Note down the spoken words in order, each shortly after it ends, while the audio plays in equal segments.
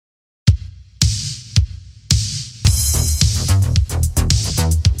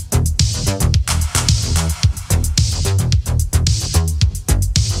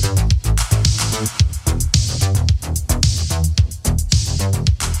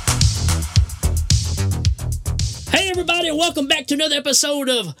and welcome back to another episode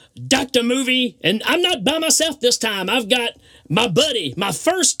of Dr. Movie. And I'm not by myself this time. I've got my buddy, my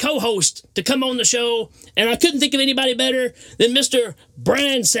first co-host to come on the show, and I couldn't think of anybody better than Mr.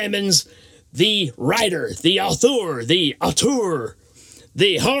 Brian Sammons, the writer, the author, the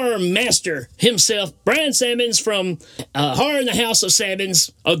horror master himself. Brian Sammons from Horror in the House of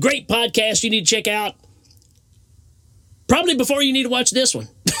Sammons, a great podcast you need to check out. Probably before you need to watch this one.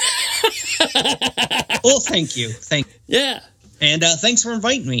 Well, thank you. Yeah. And thanks for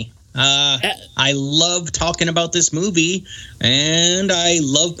inviting me. I love talking about this movie, and I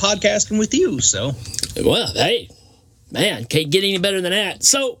love podcasting with you. So, well, hey, man, can't get any better than that.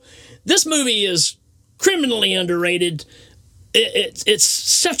 So, this movie is criminally underrated. It's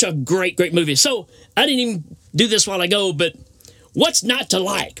such a great movie. So, I didn't even do this while ago, but what's not to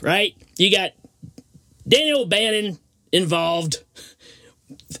like, right? You got Daniel O'Bannon involved.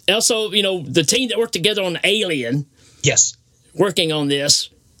 Also, you know, the team that worked together on Alien. Yes. Working on this.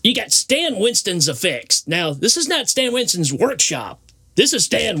 You got Stan Winston's effects. Now, this is not Stan Winston's workshop. This is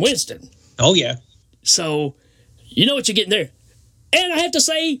Stan Winston. Oh, yeah. So, you know what you're getting there. And I have to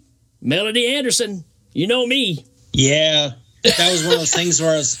say, Melody Anderson, you know me. Yeah. That was one of those things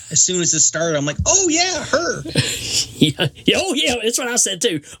where as soon as it started, I'm like, oh, yeah, her. Yeah, oh, yeah, that's what I said,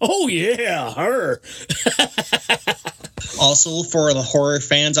 too. Oh, yeah, her. Also, for the horror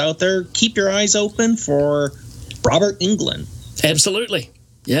fans out there, keep your eyes open for Robert Englund. Absolutely.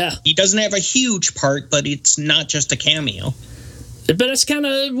 Yeah. He doesn't have a huge part, but it's not just a cameo. But that's kind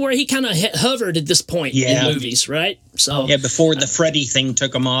of where he kind of hovered at this point in movies, right? So yeah, before the Freddy thing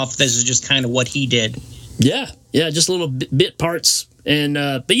took him off, this is just kind of what he did. Yeah, just little bit parts. And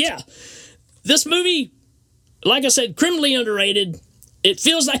but yeah, this movie, like I said, criminally underrated. It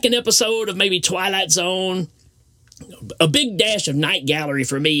feels like an episode of maybe Twilight Zone. A big dash of Night Gallery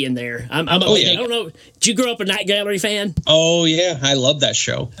for me in there. I don't know. Did you grow up a Night Gallery fan? Oh, yeah. I love that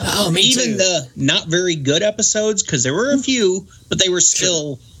show. Oh, me Even too. the not very good episodes, because there were a few, but they were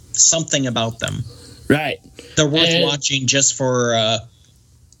still something about them. Right. They're worth watching just for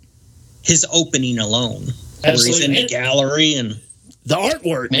his opening alone. Absolutely. Where he's in the gallery. And the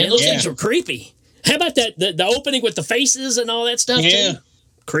artwork, man. Those things were creepy. How about that? The opening with the faces and all that stuff, too?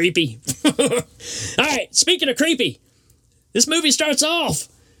 Creepy. All right, speaking of creepy, this movie starts off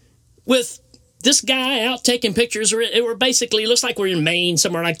with this guy out taking pictures. It were basically, looks like we're in Maine,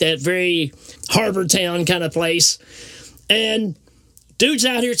 somewhere like that, very harbor town kind of place. And dude's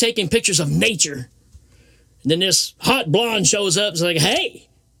out here taking pictures of nature. And then this hot blonde shows up and is like, hey,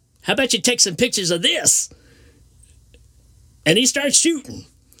 how about you take some pictures of this? And he starts shooting.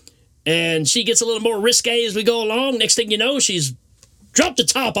 And she gets a little more risque as we go along. Next thing you know, she's dropped the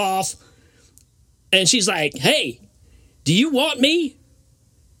top off, and she's like, hey, do you want me?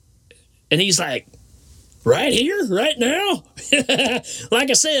 And he's like, right here, right now? Like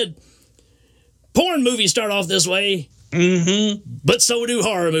I said, porn movies start off this way, but so do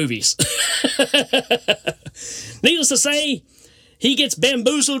horror movies. Needless to say, he gets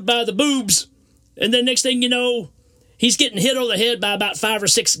bamboozled by the boobs, and then next thing you know, he's getting hit over the head by about 5 or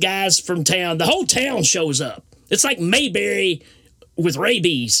 6 guys from town. The whole town shows up. It's like Mayberry with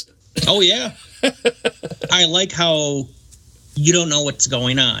rabies. Oh, yeah. I like how you don't know what's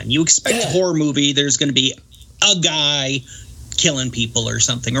going on. You expect a horror movie, there's going to be a guy killing people or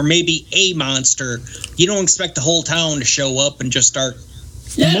something, or maybe a monster. You don't expect the whole town to show up and just start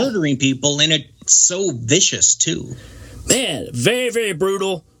murdering people, and it's so vicious, too. Man, very, very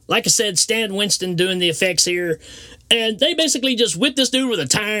brutal. Like I said, Stan Winston doing the effects here. And they basically just whip this dude with a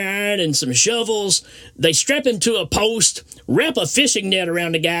tire iron and some shovels. They strap him to a post, wrap a fishing net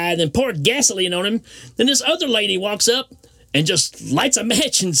around the guy, then pour gasoline on him. Then this other lady walks up and just lights a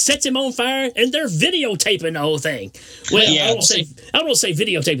match and sets him on fire, and they're videotaping the whole thing. Well, I don't want to say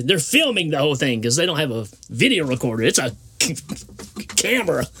videotaping. They're filming the whole thing because they don't have a video recorder. It's a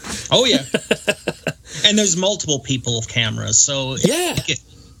camera. Oh, yeah. And there's multiple people with cameras, so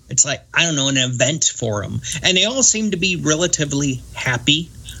it's like, I don't know, an event for them. And they all seem to be relatively happy.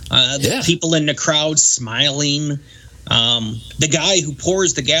 The people in the crowd smiling. The guy who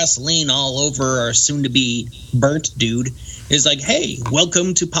pours the gasoline all over our soon-to-be burnt dude is like, hey,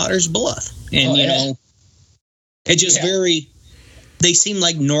 welcome to Potter's Bluff. And, you know, it's just they seem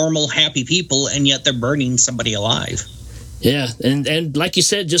like normal, happy people, and yet they're burning somebody alive. Yeah, and like you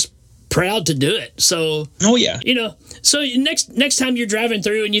said, just proud to do it. So, you know, so next time you're driving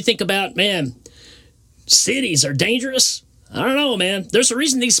through and you think about, man, cities are dangerous. I don't know, man. There's a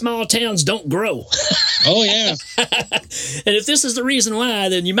reason these small towns don't grow. Oh, yeah. And if this is the reason why,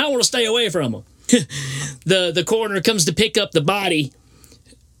 then you might want to stay away from them. The coroner comes to pick up the body,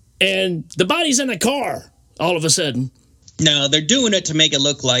 and the body's in a car all of a sudden. No, they're doing it to make it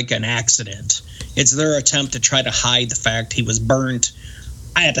look like an accident. It's their attempt to try to hide the fact he was burnt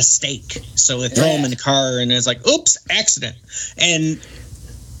at a stake. So they throw him in the car, and it's like, oops, accident. And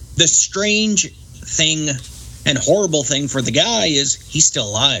the strange thing and horrible thing for the guy is he's still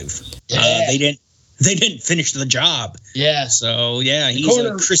alive. Yeah. They didn't finish the job. Yeah. So he's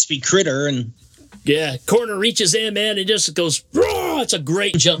a crispy critter, and Coroner reaches in, man, and just goes, raw. It's a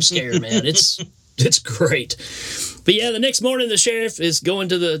great jump scare, man. It's great. But the next morning the sheriff is going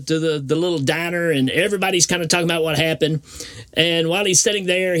to the little diner, and everybody's kind of talking about what happened. And while he's sitting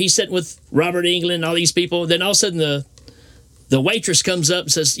there, he's sitting with Robert Englund and all these people. Then all of a sudden the waitress comes up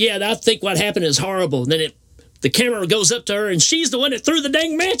and says, "Yeah, I think what happened is horrible." And then the camera goes up to her, and she's the one that threw the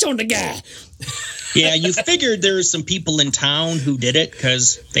dang match on the guy. Yeah, you figured there were some people in town who did it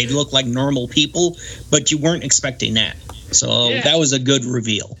because they look like normal people, but you weren't expecting that. So that was a good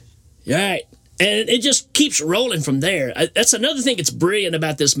reveal. Right. And it just keeps rolling from there. That's another thing that's brilliant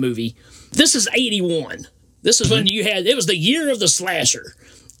about this movie. This is 81. This is when it was the year of the slasher.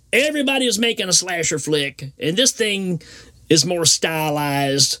 Everybody was making a slasher flick, and this thing is more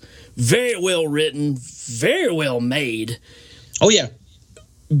stylized, very well written, very well made. Oh, yeah.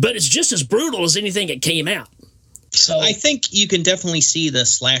 But it's just as brutal as anything that came out. So I think you can definitely see the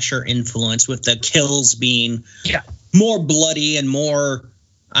slasher influence with the kills being more bloody and more...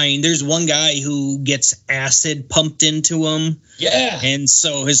 I mean, there's one guy who gets acid pumped into him. Yeah. And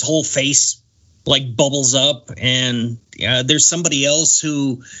so his whole face, like, bubbles up. And there's somebody else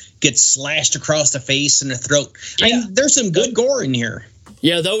who gets slashed across the face and the throat. Yeah. I mean, there's some good gore in here.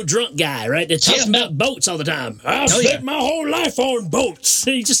 Yeah, the old drunk guy, right? That talks about boats all the time. I spent my whole life on boats.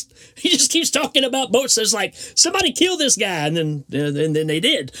 He just keeps talking about boats. It's like, somebody kill this guy. And then they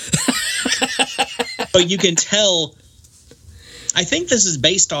did. But you can tell... I think this is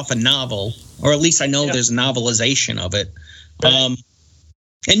based off a novel, or at least I know there's a novelization of it. Right.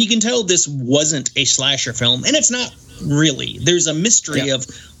 And you can tell this wasn't a slasher film, and it's not really. There's a mystery of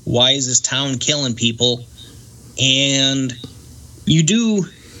why is this town killing people, and you do...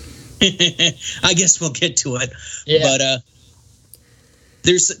 I guess we'll get to it. Yeah.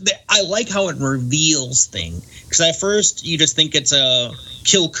 But I like how it reveals things, because at first you just think it's a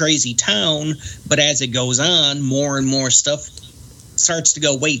kill crazy town, but as it goes on, more and more stuff starts to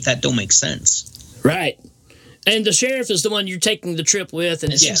go, wait, that don't make sense. Right. And the sheriff is the one you're taking the trip with,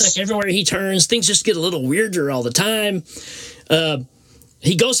 and it seems like everywhere he turns, things just get a little weirder all the time.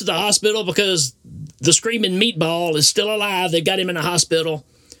 He goes to the hospital because the screaming meatball is still alive. They've got him in a hospital.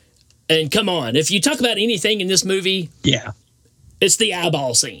 And come on, if you talk about anything in this movie, it's the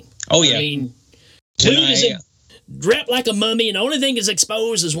eyeball scene. Oh, yeah. I mean, dude is wrapped like a mummy, and the only thing is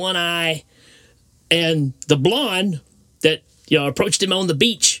exposed is one eye. And the blonde that approached him on the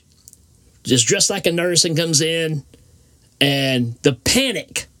beach, just dressed like a nurse, and comes in, and the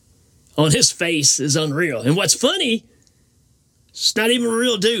panic on his face is unreal. And what's funny, it's not even a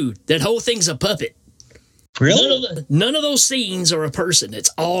real dude. That whole thing's a puppet. Really? None of those scenes are a person. It's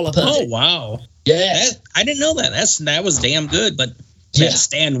all a puppet. Oh, wow. Yeah. I didn't know that. That was damn good, but that's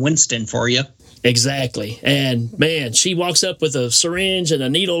Stan Winston for you. Exactly. And, man, she walks up with a syringe and a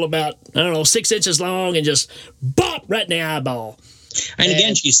needle about, 6 inches long, and just bop right in the eyeball. And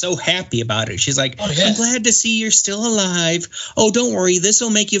again, she's so happy about it. She's like, I'm glad to see you're still alive. Oh, don't worry. This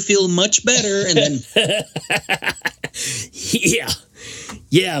will make you feel much better. And then...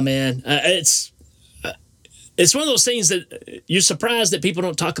 Yeah, man. It's one of those things that you're surprised that people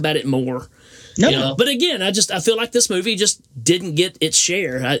don't talk about it more. No. But again, I feel like this movie just didn't get its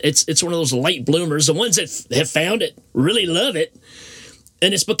share. It's one of those late bloomers. The ones that have found it really love it,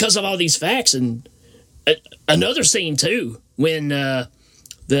 and it's because of all these facts. And another scene too, when the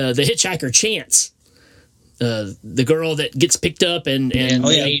hitchhiker Chance, the girl that gets picked up and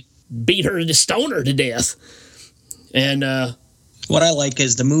they beat her to stone her to death. And what I like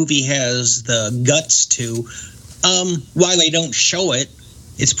is the movie has the guts to, while they don't show it,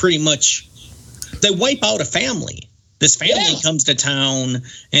 it's pretty much. They wipe out a family. This family comes to town,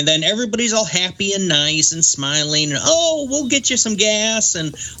 and then everybody's all happy and nice and smiling. And, oh, we'll get you some gas,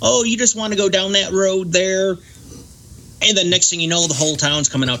 and, oh, you just want to go down that road there. And then next thing you know, the whole town's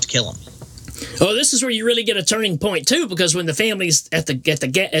coming out to kill them. Oh, this is where you really get a turning point, too, because when the family's at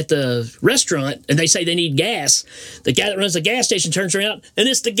the restaurant and they say they need gas, the guy that runs the gas station turns around, and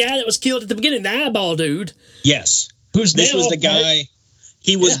it's the guy that was killed at the beginning, the eyeball dude. Yes. This was the guy.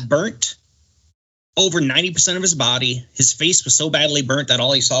 He was burnt over 90% of his body. His face was so badly burnt that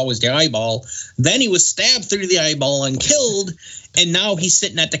all he saw was the eyeball. Then he was stabbed through the eyeball and killed, and now he's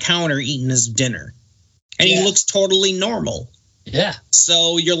sitting at the counter eating his dinner. And he looks totally normal. Yeah.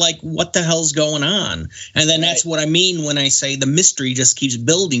 So you're like, what the hell's going on? And then that's what I mean when I say the mystery just keeps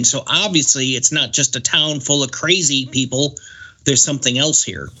building. So obviously it's not just a town full of crazy people. There's something else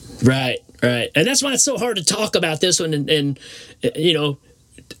here. Right. And that's why it's so hard to talk about this one. And you know,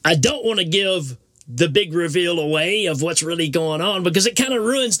 I don't want to give the big reveal away of what's really going on, because it kind of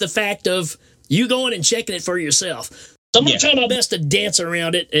ruins the fact of you going and checking it for yourself. So I'm going to try my best to dance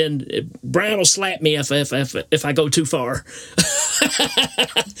around it, and Brian will slap me if I go too far.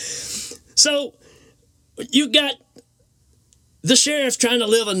 So you got the sheriff trying to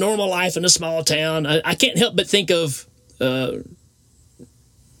live a normal life in a small town. I can't help but think of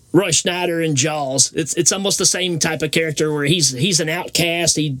Roy Schneider in Jaws. It's almost the same type of character where he's an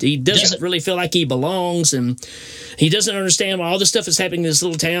outcast. He doesn't really feel like he belongs, and he doesn't understand why all this stuff is happening in this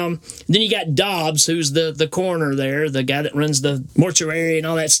little town. And then you got Dobbs, who's the coroner there, the guy that runs the mortuary and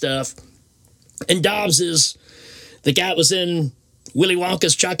all that stuff. And Dobbs is the guy that was in Willy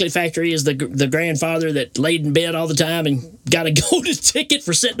Wonka's Chocolate Factory, is the grandfather that laid in bed all the time and got a golden ticket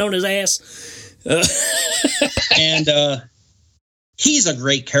for sitting on his ass. And he's a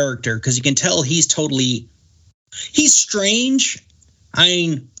great character because you can tell he's strange. I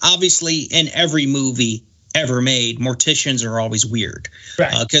mean, obviously, in every movie ever made, morticians are always weird,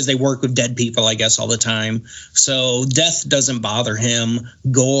 right? Because they work with dead people, I guess, all the time. So death doesn't bother him.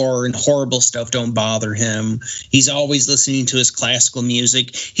 Gore and horrible stuff don't bother him. He's always listening to his classical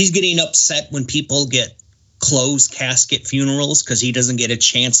music. He's getting upset when people get closed casket funerals because he doesn't get a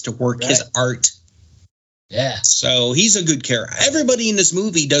chance to work his art. Yeah. So he's a good character. Everybody in this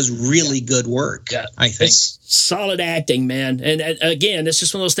movie does really good work, I think. It's solid acting, man. And again, it's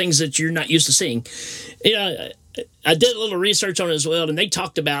just one of those things that you're not used to seeing. You know, I did a little research on it as well, and they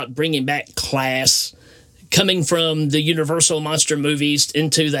talked about bringing back class, coming from the Universal monster movies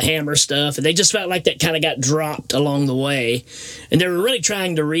into the Hammer stuff, and they just felt like that kind of got dropped along the way. And they were really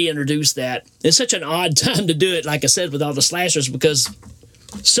trying to reintroduce that. It's such an odd time to do it, like I said, with all the slashers, because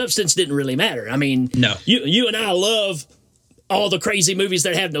substance didn't really matter. I mean, no. You and I love all the crazy movies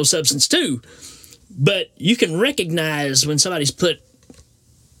that have no substance too, but you can recognize when somebody's put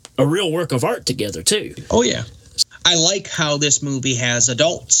a real work of art together too. Oh yeah. I like how this movie has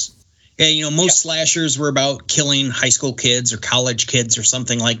adults. Yeah, you know, most slashers were about killing high school kids or college kids or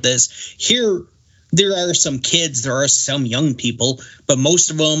something like this. Here, there are some kids, there are some young people, but most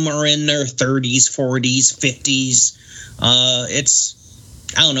of them are in their 30s, 40s, 50s.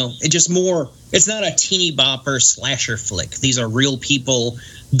 I don't know. It's not a teeny bopper slasher flick. These are real people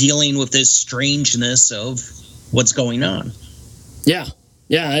dealing with this strangeness of what's going on. Yeah.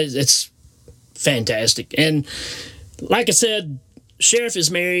 Yeah. It's fantastic. And like I said, Sheriff is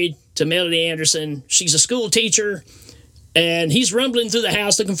married to Melody Anderson. She's a school teacher, and he's rumbling through the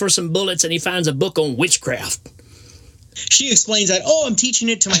house looking for some bullets, and he finds a book on witchcraft. She explains that, I'm teaching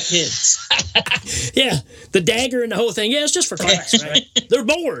it to my kids. Yeah, the dagger and the whole thing. Yeah, it's just for class, right? They're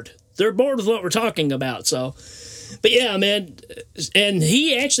bored. They're bored with what we're talking about. So, but yeah, man. And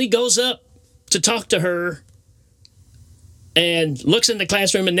he actually goes up to talk to her and looks in the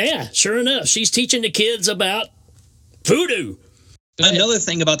classroom, and yeah, sure enough, she's teaching the kids about voodoo. Another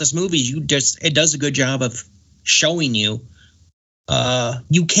thing about this movie is it does a good job of showing you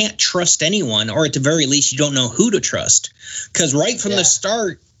you can't trust anyone, or at the very least, you don't know who to trust. Because right from the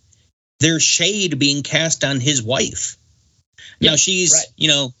start, there's shade being cast on his wife. Now, she's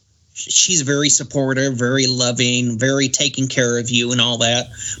very supportive, very loving, very taking care of you and all that.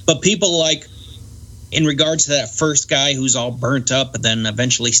 But people like, in regards to that first guy who's all burnt up and then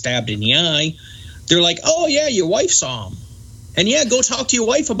eventually stabbed in the eye, they're like, oh, yeah, your wife saw him. And yeah, go talk to your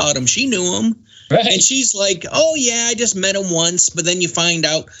wife about him. She knew him. Right. And she's like, oh, yeah, I just met him once. But then you find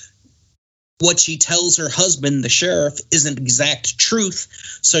out what she tells her husband, the sheriff, isn't exact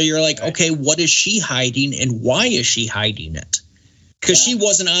truth. So you're like, okay, what is she hiding and why is she hiding it? Because she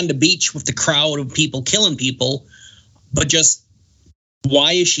wasn't on the beach with the crowd of people killing people, but just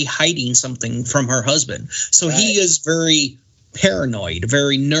why is she hiding something from her husband? So he is very paranoid,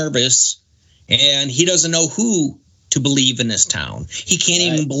 very nervous, and he doesn't know who to believe in this town. He can't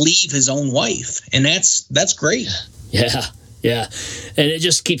even believe his own wife, and that's great. Yeah, and it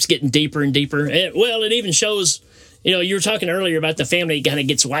just keeps getting deeper and deeper. And, it even shows, you were talking earlier about the family kind of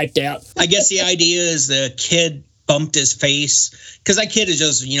gets wiped out. I guess the idea is the kid bumped his face, because that kid is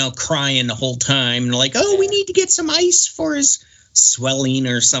just, crying the whole time, and like, we need to get some ice for his swelling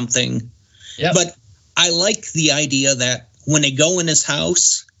or something. Yep. But I like the idea that when they go in his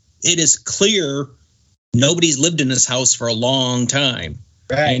house, it is clear nobody's lived in this house for a long time.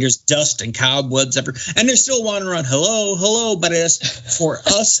 Right. And there's dust and cobwebs everywhere. And they're still wandering around, hello, hello. But it's for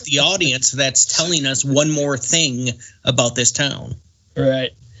us, the audience, that's telling us one more thing about this town. Right.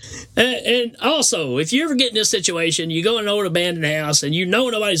 And also, if you ever get in this situation, you go in an old abandoned house and you know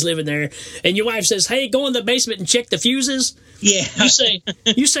nobody's living there, and your wife says, hey, go in the basement and check the fuses. Yeah.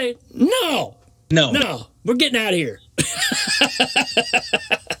 You say, no, we're getting out of here.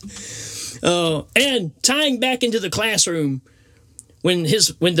 And tying back into the classroom, when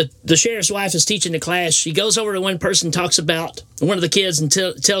the sheriff's wife is teaching the class, she goes over to one person, talks about one of the kids, and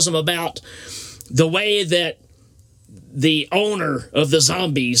tells them about the way that the owner of the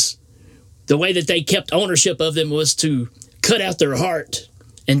zombies, the way that they kept ownership of them was to cut out their heart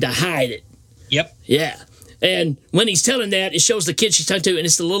and to hide it. Yep. Yeah. And when he's telling that, it shows the kid she's talking to, and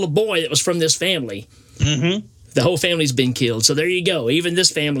it's the little boy that was from this family. Mm-hmm. The whole family's been killed. So there you go. Even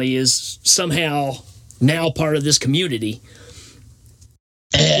this family is somehow now part of this community.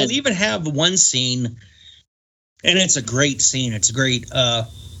 And we'll even have one scene, and it's a great scene. It's a great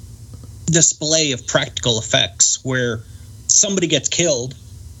display of practical effects where somebody gets killed,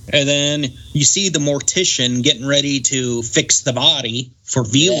 and then you see the mortician getting ready to fix the body for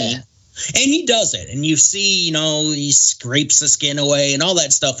viewing. Yeah. And he does it, and you see, he scrapes the skin away and all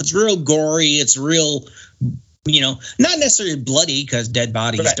that stuff. It's real gory. It's real, not necessarily bloody because dead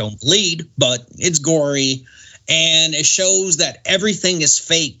bodies don't bleed, but it's gory. And it shows that everything is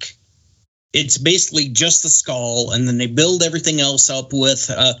fake. It's basically just the skull, and then they build everything else up with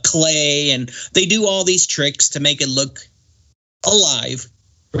clay, and they do all these tricks to make it look alive.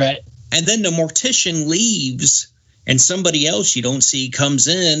 Right. And then the mortician leaves, and somebody else you don't see comes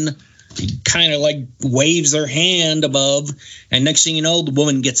in, kind of like waves their hand above, and next thing you know, the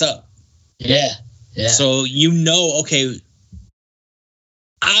woman gets up. Yeah. Yeah. So okay,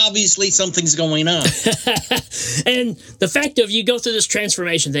 obviously something's going on. And the fact of you go through this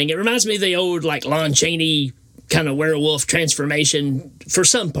transformation thing, it reminds me of the old Lon Chaney kind of werewolf transformation for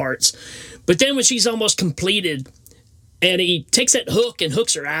some parts. But then when she's almost completed, and he takes that hook and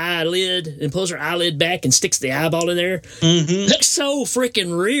hooks her eyelid and pulls her eyelid back and sticks the eyeball in there. Mm-hmm. Looks so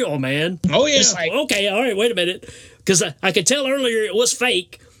freaking real, man. Oh, yeah. It's like, okay, all right, wait a minute. Because I could tell earlier it was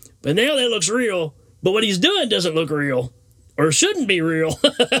fake, but now that looks real. But what he's doing doesn't look real. Or shouldn't be real.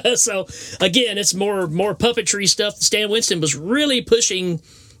 So, again, it's more puppetry stuff. Stan Winston was really pushing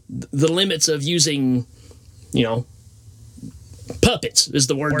the limits of using, puppets is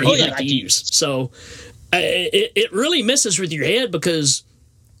the word he liked to use. So, it really messes with your head because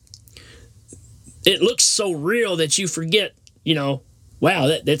it looks so real that you forget,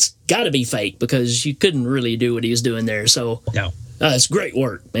 wow, that's got to be fake because you couldn't really do what he was doing there. So, no. It's great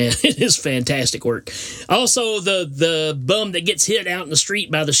work, man. It is fantastic work. Also, the bum that gets hit out in the street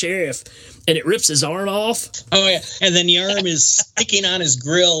by the sheriff, and it rips his arm off. Oh, yeah. And then the arm is sticking on his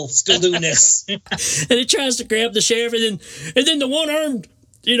grill, still doing this. And it tries to grab the sheriff, and then the one-armed,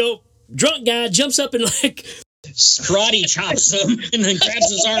 drunk guy jumps up and karate chops him and then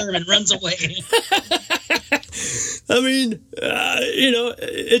grabs his arm and runs away. I mean,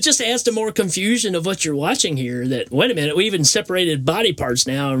 it just adds to more confusion of what you're watching here. That, wait a minute, we even separated body parts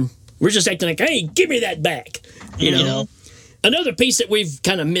now, and we're just acting like, hey, give me that back. You know? Another piece that we've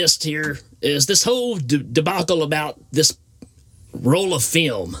kind of missed here is this whole debacle about this roll of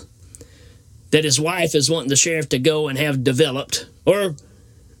film that his wife is wanting the sheriff to go and have developed. Or,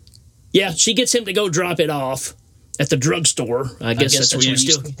 yeah, she gets him to go drop it off at the drugstore. I guess that's where you're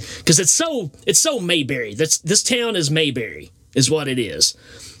still, because it's so Mayberry. This town is Mayberry, is what it is.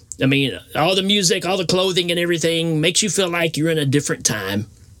 I mean, all the music, all the clothing and everything makes you feel like you're in a different time.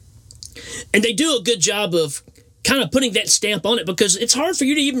 And they do a good job of kind of putting that stamp on it because it's hard for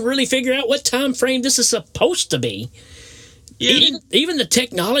you to even really figure out what time frame this is supposed to be. Yeah. Even the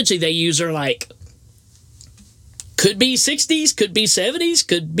technology they use are could be 60s, could be 70s,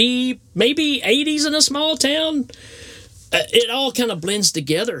 could be maybe 80s in a small town. It all kind of blends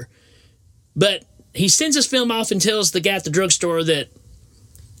together. But he sends his film off and tells the guy at the drugstore that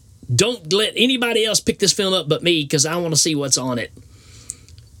don't let anybody else pick this film up but me because I want to see what's on it.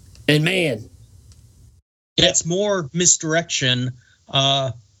 And man, it's more misdirection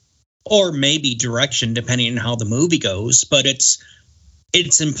or maybe direction depending on how the movie goes, but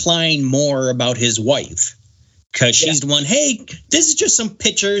it's implying more about his wife. Because she's the one, hey, this is just some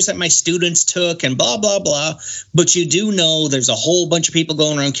pictures that my students took and blah, blah, blah. But you do know there's a whole bunch of people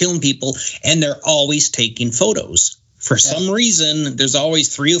going around killing people, and they're always taking photos. For some reason, there's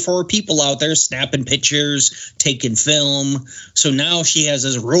always 3 or 4 people out there snapping pictures, taking film. So now she has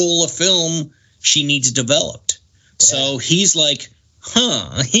this roll of film she needs developed. Yeah. So he's like,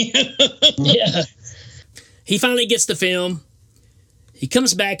 huh. Yeah. He finally gets the film. he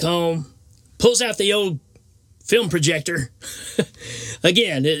comes back home, pulls out the old film projector.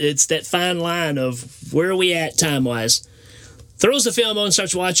 Again, it's that fine line of where are we at time-wise. Throws the film on,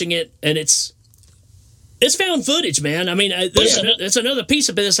 starts watching it, and it's found footage, man. I mean, that's another piece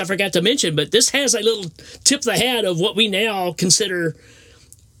of this I forgot to mention, but this has a little tip of the hat of what we now consider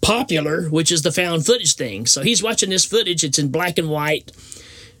popular, which is the found footage thing. So he's watching this footage. It's in black and white,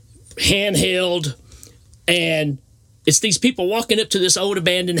 handheld, and it's these people walking up to this old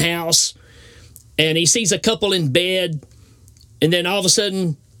abandoned house, and he sees a couple in bed, and then all of a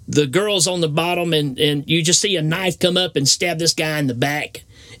sudden the girl's on the bottom, and you just see a knife come up and stab this guy in the back.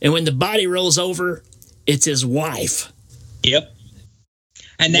 And when the body rolls over, it's his wife. Yep.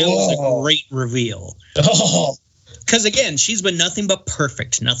 And that was a great reveal. Oh. Because, again, she's been nothing but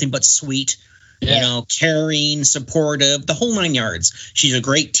perfect, nothing but sweet, caring, supportive, the whole 9 yards. She's a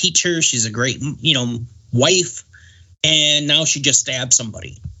great teacher. She's a great, wife. And now she just stabbed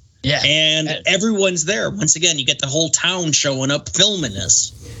somebody. Yeah. And everyone's there. Once again, you get the whole town showing up filming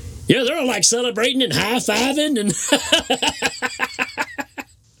this. Yeah, they're all like celebrating and high-fiving. And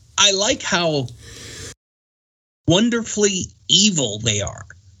I like how wonderfully evil they are,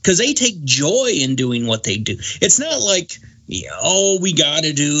 because they take joy in doing what they do. It's not like, we got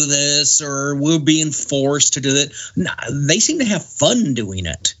to do this or we're being forced to do it. No, they seem to have fun doing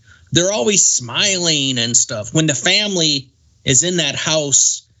it. They're always smiling and stuff. When the family is in that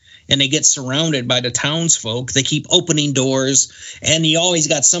house and they get surrounded by the townsfolk, they keep opening doors, and you always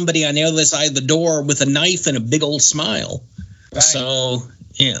got somebody on the other side of the door with a knife and a big old smile. Right. So,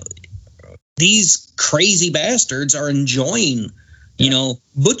 these crazy bastards are enjoying,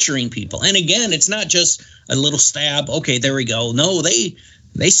 butchering people. And again, it's not just a little stab. Okay, there we go. No, they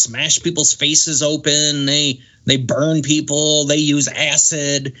smash people's faces open. They burn people. They use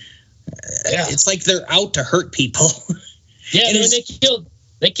acid. Yeah. It's like they're out to hurt people. Yeah, and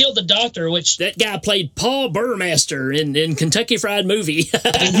they killed the doctor, which that guy played Paul Burmaster in Kentucky Fried Movie.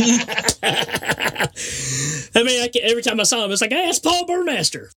 I mean, every time I saw him, it's like, hey, that's Paul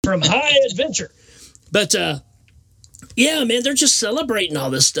Burmaster from High Adventure. But, yeah, man, they're just celebrating all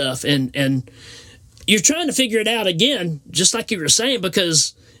this stuff. And you're trying to figure it out again, just like you were saying,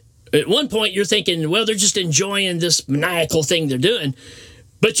 because at one point you're thinking, well, they're just enjoying this maniacal thing they're doing.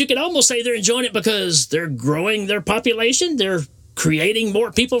 But you could almost say they're enjoying it because they're growing their population. They're creating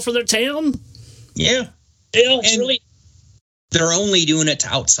more people for their town. Yeah. It's really. They're only doing it to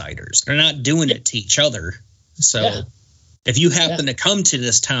outsiders. They're not doing it to each other. So if you happen to come to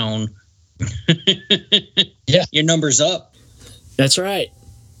this town, your number's up. That's right.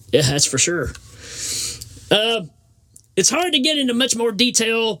 Yeah, that's for sure. It's hard to get into much more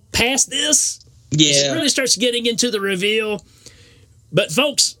detail past this. Yeah. It really starts getting into the reveal. But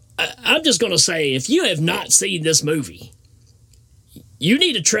folks, I'm just going to say, if you have not seen this movie, you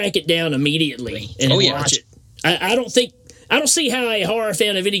need to track it down immediately and watch it. I don't see how a horror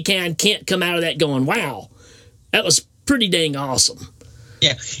fan of any kind can't come out of that going, wow, that was pretty dang awesome.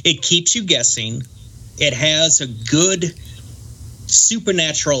 Yeah, it keeps you guessing. It has a good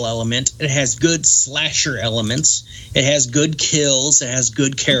supernatural element. It has good slasher elements. It has good kills. It has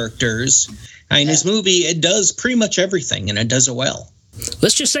good characters. In this movie, it does pretty much everything, and it does it well.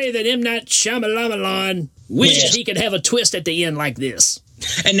 Let's just say that M. Night Shyamalan wishes he could have a twist at the end like this.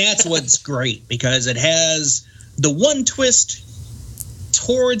 And that's what's great, because it has the one twist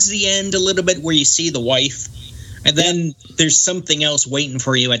towards the end a little bit where you see the wife, and then there's something else waiting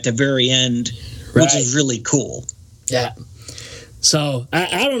for you at the very end, which is really cool. Yeah. So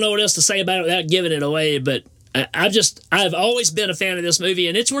I don't know what else to say about it without giving it away, but I've always been a fan of this movie,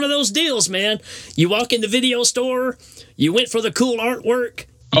 and it's one of those deals, man. You walk in the video store, you went for the cool artwork,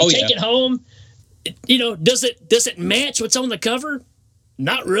 you take it home. Does it match what's on the cover?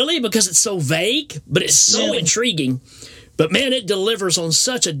 Not really, because it's so vague, but it's so intriguing. But man, it delivers on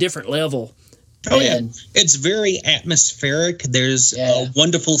such a different level. It's very atmospheric. There's a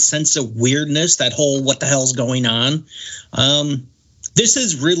wonderful sense of weirdness, that whole what the hell's going on. This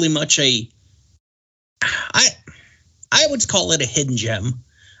is really much I would call it a hidden gem.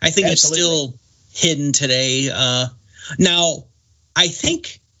 I think it's still hidden today. Now, I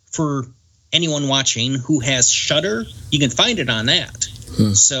think for anyone watching who has Shudder, you can find it on that.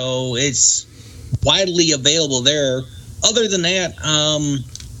 So it's widely available there. Other than that,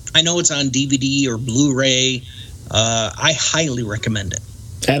 I know it's on DVD or Blu-ray. I highly recommend it.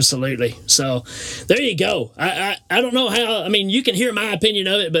 Absolutely. So there you go. I don't know how. I mean, you can hear my opinion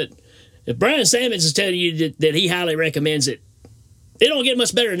of it, but if Brian Sammons is telling you that he highly recommends it, it don't get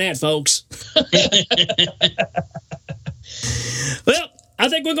much better than that, folks. Well, I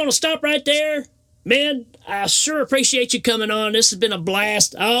think we're going to stop right there. man, I sure appreciate you coming on. This has been a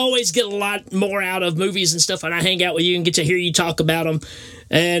blast. I always get a lot more out of movies and stuff when I hang out with you and get to hear you talk about them.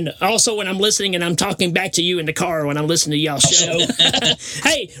 And also when I'm listening and I'm talking back to you in the car when I'm listening to y'all's show.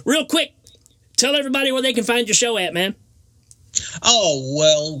 Hey, real quick, tell everybody where they can find your show at, man. Oh,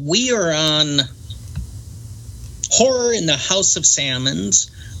 well, we are on Horror in the House of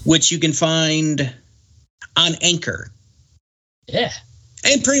Salmons, which you can find on Anchor. Yeah.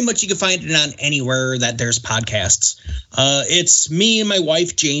 And pretty much you can find it on anywhere that there's podcasts. It's me and my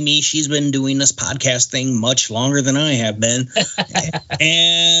wife, Jamie. She's been doing this podcast thing much longer than I have been.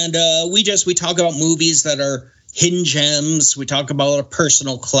 And we talk about movies that are hidden gems. We talk about a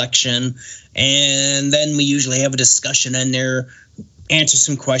personal collection. And then we usually have a discussion in there, answer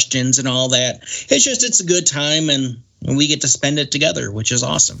some questions and all that. It's a good time, and we get to spend it together, which is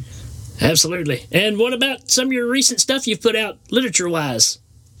awesome. Absolutely. And what about some of your recent stuff you've put out literature-wise?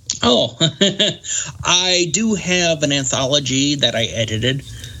 Oh, I do have an anthology that I edited.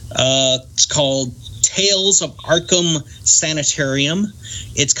 It's called Tales of Arkham Sanitarium.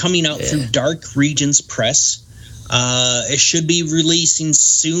 It's coming out through Dark Regions Press. It should be releasing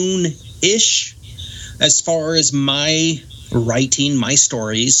soon-ish. As far as my writing, my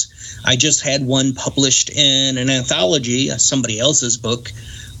stories, I just had one published in an anthology, somebody else's book,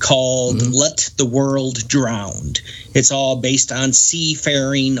 called Let the World Drown. It's all based on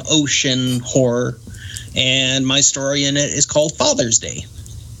seafaring ocean horror, and my story in it is called Father's Day.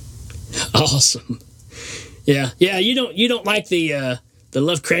 Awesome. Yeah. You don't like the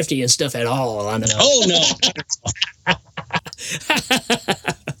Lovecraftian stuff at all, I know. Oh no.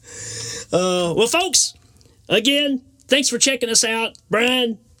 Well, folks, again, thanks for checking us out.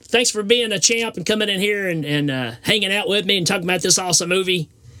 Brian, thanks for being a champ and coming in here and hanging out with me and talking about this awesome movie.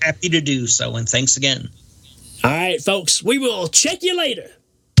 Happy to do so, and thanks again. All right, folks, we will check you later.